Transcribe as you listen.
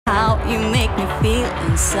you make me feel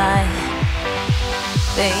inside.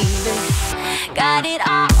 Baby, got it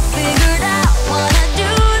all figured out, wanna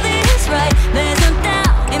do this right. There's no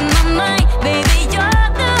doubt in my mind, baby, you're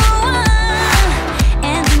the one.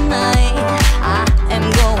 And tonight, I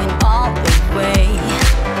am going all the way.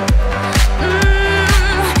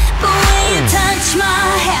 The way you touch my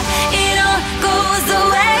hand, it all goes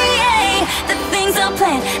away. The things I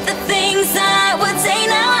planned, the things I would say,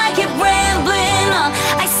 now I keep rambling on.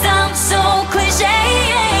 I sound so cliche.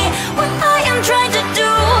 What I am trying to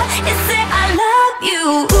do is say I love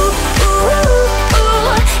you.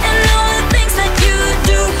 And all the things that you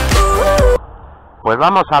do. Pues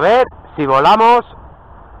vamos a ver si volamos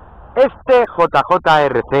este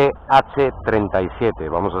JJRC H37.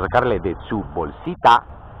 Vamos a sacarle de su bolsita.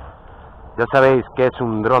 Ya sabéis que es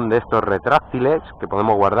un dron de estos retráctiles que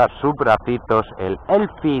podemos guardar sus bracitos, el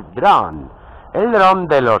ELFIE drone, el dron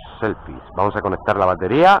de los selfies. Vamos a conectar la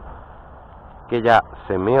batería, que ya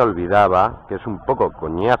se me olvidaba, que es un poco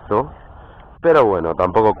coñazo, pero bueno,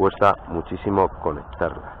 tampoco cuesta muchísimo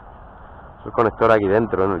conectarla. El conector aquí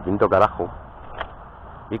dentro, en el quinto carajo,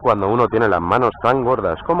 y cuando uno tiene las manos tan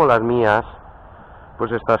gordas como las mías,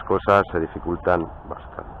 pues estas cosas se dificultan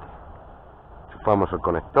bastante. Enchufamos el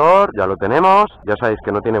conector, ya lo tenemos, ya sabéis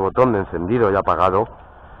que no tiene botón de encendido y apagado.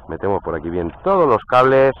 Metemos por aquí bien todos los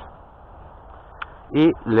cables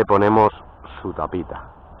y le ponemos su tapita.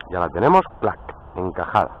 Ya la tenemos, clac,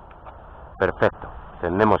 encajada. Perfecto.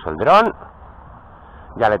 Encendemos el dron,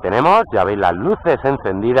 ya le tenemos, ya veis las luces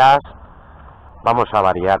encendidas. Vamos a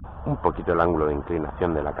variar un poquito el ángulo de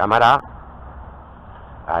inclinación de la cámara.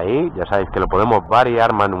 Ahí, ya sabéis que lo podemos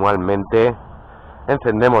variar manualmente.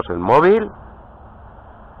 Encendemos el móvil.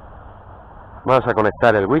 Vamos a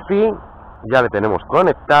conectar el wifi, ya le tenemos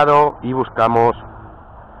conectado y buscamos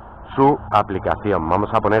su aplicación.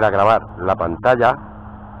 Vamos a poner a grabar la pantalla,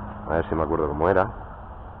 a ver si me acuerdo cómo era.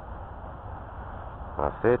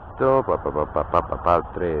 Acepto,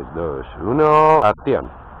 3, 2, 1,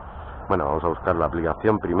 acción. Bueno, vamos a buscar la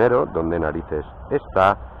aplicación primero, donde narices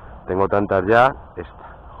está. Tengo tantas ya,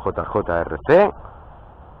 esta, JJRC.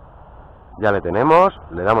 Ya le tenemos,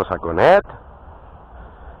 le damos a Connect.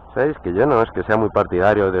 Sabéis que yo no es que sea muy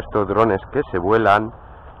partidario de estos drones que se vuelan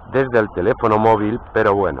desde el teléfono móvil,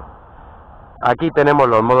 pero bueno. Aquí tenemos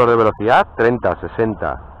los modos de velocidad, 30,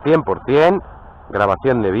 60, 100%,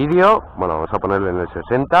 grabación de vídeo, bueno, vamos a ponerle en el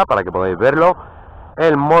 60 para que podáis verlo.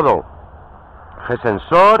 El modo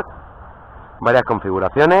G-sensor, varias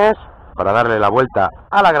configuraciones para darle la vuelta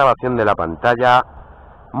a la grabación de la pantalla.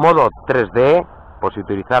 Modo 3D, por si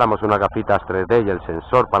utilizáramos unas gafitas 3D y el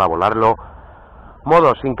sensor para volarlo.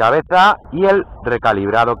 Modo sin cabeza y el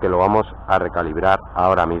recalibrado, que lo vamos a recalibrar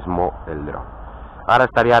ahora mismo el dron. Ahora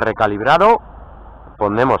estaría recalibrado,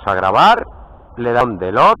 ponemos a grabar, le damos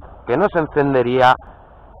de load, que nos encendería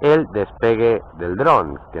el despegue del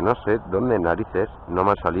dron, que no sé dónde narices no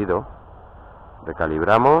me ha salido.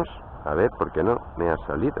 Recalibramos, a ver por qué no me ha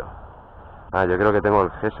salido. Yo creo que tengo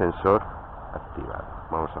el G-sensor activado.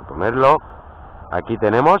 Vamos a ponerlo. Aquí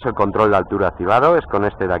tenemos el control de altura activado, es con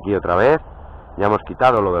este de aquí otra vez. Ya hemos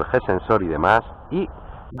quitado lo del G-sensor y demás, y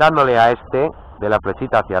dándole a este de la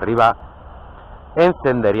flechita hacia arriba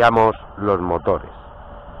encenderíamos los motores.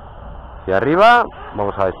 Hacia arriba,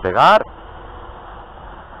 vamos a despegar,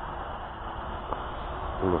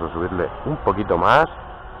 vamos a subirle un poquito más,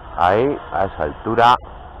 ahí, a esa altura,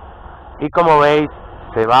 y como veis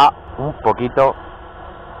se va un poquito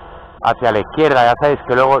hacia la izquierda. Ya sabéis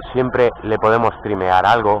que luego siempre le podemos trimear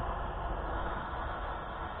algo.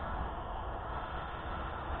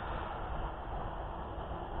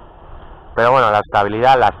 Pero bueno, la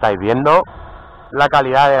estabilidad la estáis viendo. La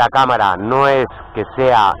calidad de la cámara no es que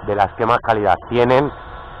sea de las que más calidad tienen,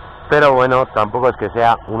 pero bueno, tampoco es que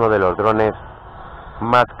sea uno de los drones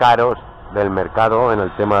más caros del mercado en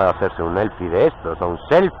el tema de hacerse un ELFIE de estos, o un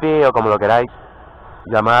selfie, o como lo queráis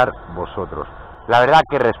llamar vosotros. La verdad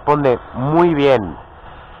que responde muy bien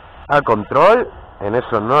al control, en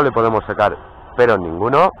eso no le podemos sacar pero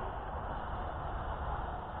ninguno.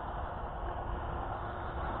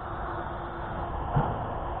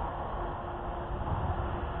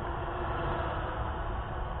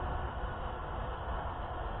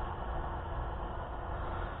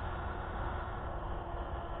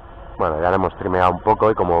 Bueno, ya lo hemos trimeado un poco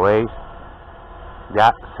y como veis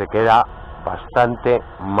ya se queda bastante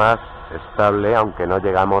más estable, aunque no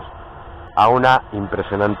llegamos a una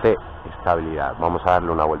impresionante estabilidad. Vamos a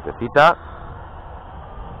darle una vueltecita.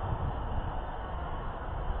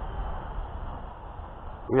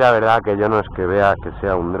 Y la verdad que yo no es que vea que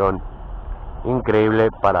sea un dron increíble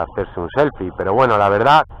para hacerse un selfie, pero bueno, la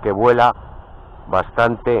verdad que vuela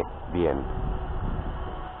bastante bien.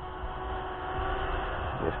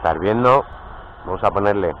 Estar viendo, vamos a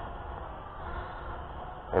ponerle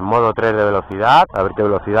en modo 3 de velocidad, a ver qué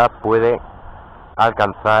velocidad puede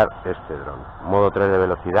alcanzar este dron. Modo 3 de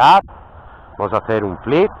velocidad, vamos a hacer un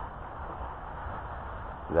flip,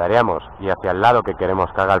 le daríamos y hacia el lado que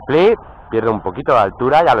queremos que haga el flip, pierde un poquito de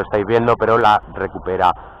altura, ya lo estáis viendo, pero la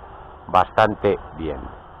recupera bastante bien.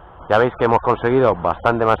 Ya veis que hemos conseguido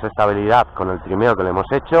bastante más estabilidad con el trimeo que le hemos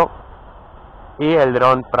hecho, y el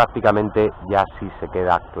dron prácticamente ya sí se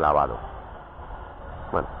queda clavado.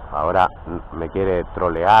 Bueno, ahora me quiere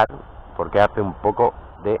trolear porque hace un poco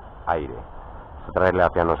de aire. Vamos a traerle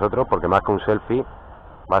hacia nosotros porque más que un selfie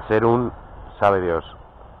va a ser un sabe Dios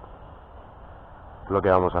lo que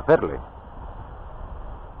vamos a hacerle.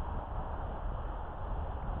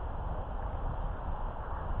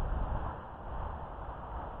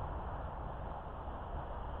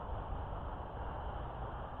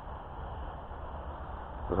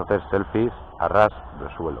 Vamos a hacer selfies a ras del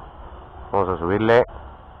suelo. Vamos a subirle.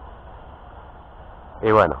 Y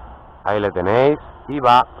bueno, ahí le tenéis. Y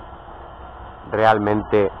va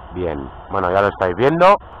realmente bien. Bueno, ya lo estáis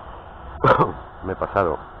viendo. Me he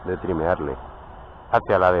pasado de trimearle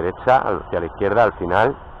hacia la derecha, hacia la izquierda al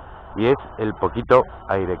final. Y es el poquito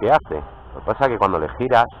aire que hace. Lo que pasa es que cuando le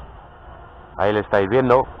giras, ahí le estáis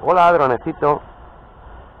viendo. Hola, dronecito.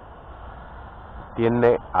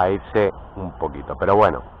 Tiende a irse un poquito, pero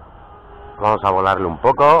bueno, vamos a volarle un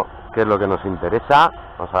poco, que es lo que nos interesa.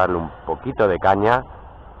 Vamos a darle un poquito de caña,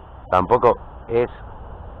 tampoco es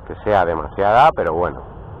que sea demasiada, pero bueno,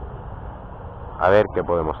 a ver qué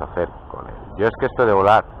podemos hacer con él. Yo es que esto de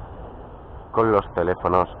volar con los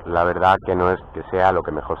teléfonos, la verdad que no es que sea lo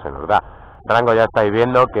que mejor se nos da. Rango ya estáis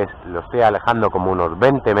viendo que lo estoy alejando como unos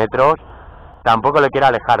 20 metros, tampoco le quiero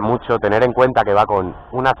alejar mucho, tener en cuenta que va con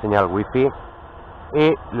una señal wifi,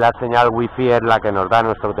 y la señal wifi es la que nos da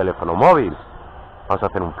nuestro teléfono móvil. Vamos a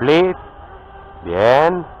hacer un flip,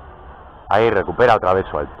 bien, ahí recupera otra vez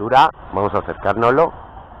su altura, vamos a acercárnoslo,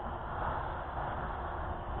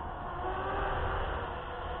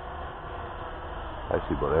 a ver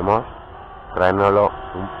si podemos traérnoslo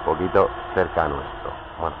un poquito cerca a nuestro.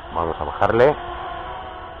 Bueno, vamos a bajarle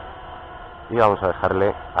y vamos a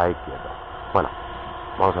dejarle ahí quieto. Bueno,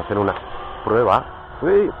 vamos a hacer una prueba.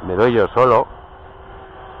 Uy, me doy yo solo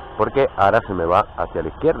porque ahora se me va hacia la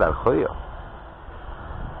izquierda el jodido.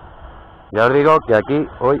 Ya os digo que aquí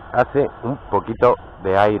hoy hace un poquito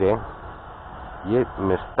de aire y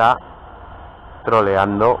me está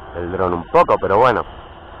troleando el dron un poco, pero bueno,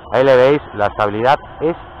 ahí le veis, la estabilidad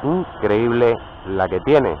es increíble la que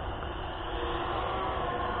tiene.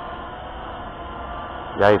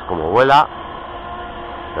 Ya veis cómo vuela,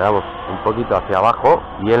 le damos un poquito hacia abajo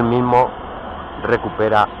y él mismo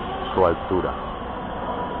recupera su altura.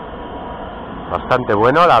 Bastante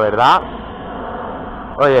bueno, la verdad.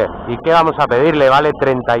 Oye, ¿y qué vamos a pedirle? Vale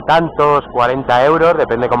 30 y tantos, 40 euros,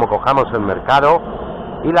 depende cómo cojamos el mercado,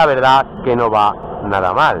 y la verdad que no va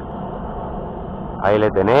nada mal. Ahí le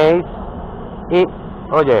tenéis. Y,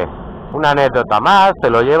 oye, una anécdota más, te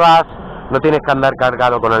lo llevas, no tienes que andar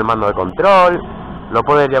cargado con el mando de control, lo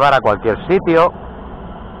puedes llevar a cualquier sitio.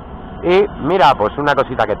 Y mira, pues una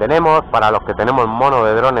cosita que tenemos, para los que tenemos mono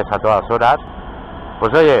de drones a todas horas,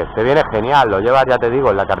 pues oye, te viene genial, lo llevas, ya te digo,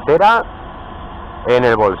 en la cartera, en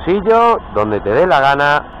el bolsillo, donde te dé la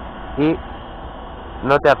gana, y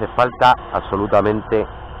no te hace falta absolutamente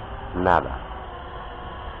nada.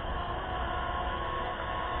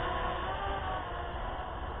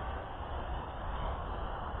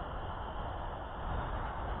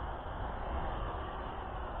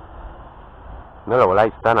 No lo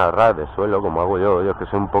voláis tan al ras de suelo como hago yo es que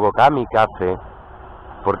soy un poco kamikaze,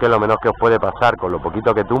 porque lo menos que os puede pasar con lo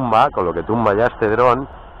poquito que tumba, con lo que tumba ya este dron,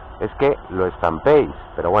 es que lo estampéis.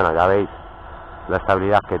 Pero bueno, ya veis, la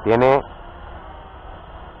estabilidad que tiene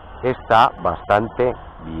está bastante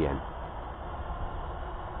bien.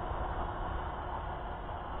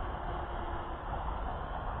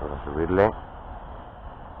 Vamos a subirle,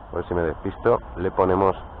 a ver si me despisto, le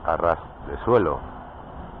ponemos a ras de suelo.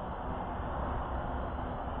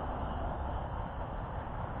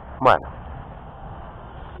 Bueno,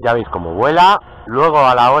 ya veis cómo vuela. Luego,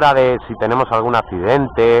 a la hora de si tenemos algún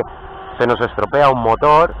accidente, se nos estropea un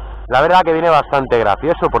motor, la verdad que viene bastante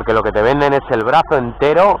gracioso, porque lo que te venden es el brazo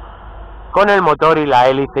entero con el motor y la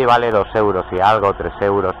hélice, y vale 2 euros y algo, 3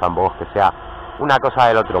 euros, tampoco es que sea una cosa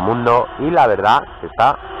del otro mundo, y la verdad que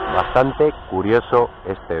está bastante curioso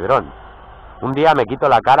este dron. Un día me quito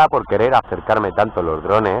la cara por querer acercarme tanto a los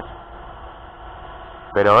drones,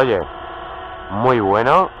 pero oye, muy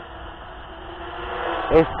bueno.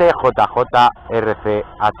 este JJRC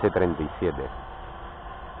H37.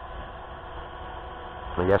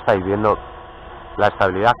 Ya estáis viendo la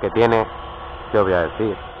estabilidad que tiene, que os voy a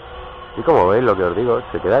decir. Y como veis, lo que os digo,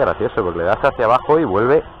 se queda gracioso, porque le das hacia abajo y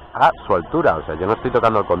vuelve a su altura. O sea, yo no estoy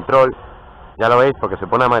tocando el control, ya lo veis, porque se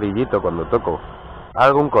pone amarillito cuando toco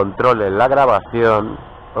algún control en la grabación.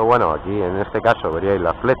 Pues bueno, aquí en este caso veríais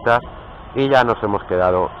las flechas y ya nos hemos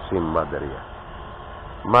quedado sin batería.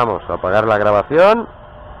 Vamos a apagar la grabación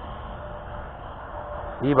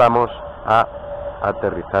y vamos a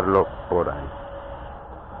aterrizarlo por ahí.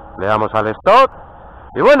 Le damos al stop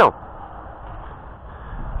y bueno,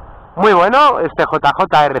 muy bueno este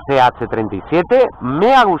JJRC H37,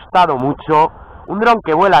 me ha gustado mucho, un dron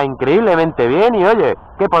que vuela increíblemente bien y oye,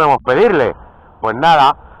 ¿qué podemos pedirle? Pues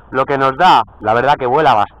nada, lo que nos da, la verdad que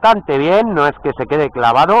vuela bastante bien, no es que se quede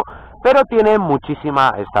clavado, pero tiene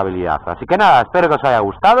muchísima estabilidad. Así que nada, espero que os haya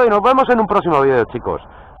gustado y nos vemos en un próximo vídeo, chicos.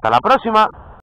 Hasta la próxima.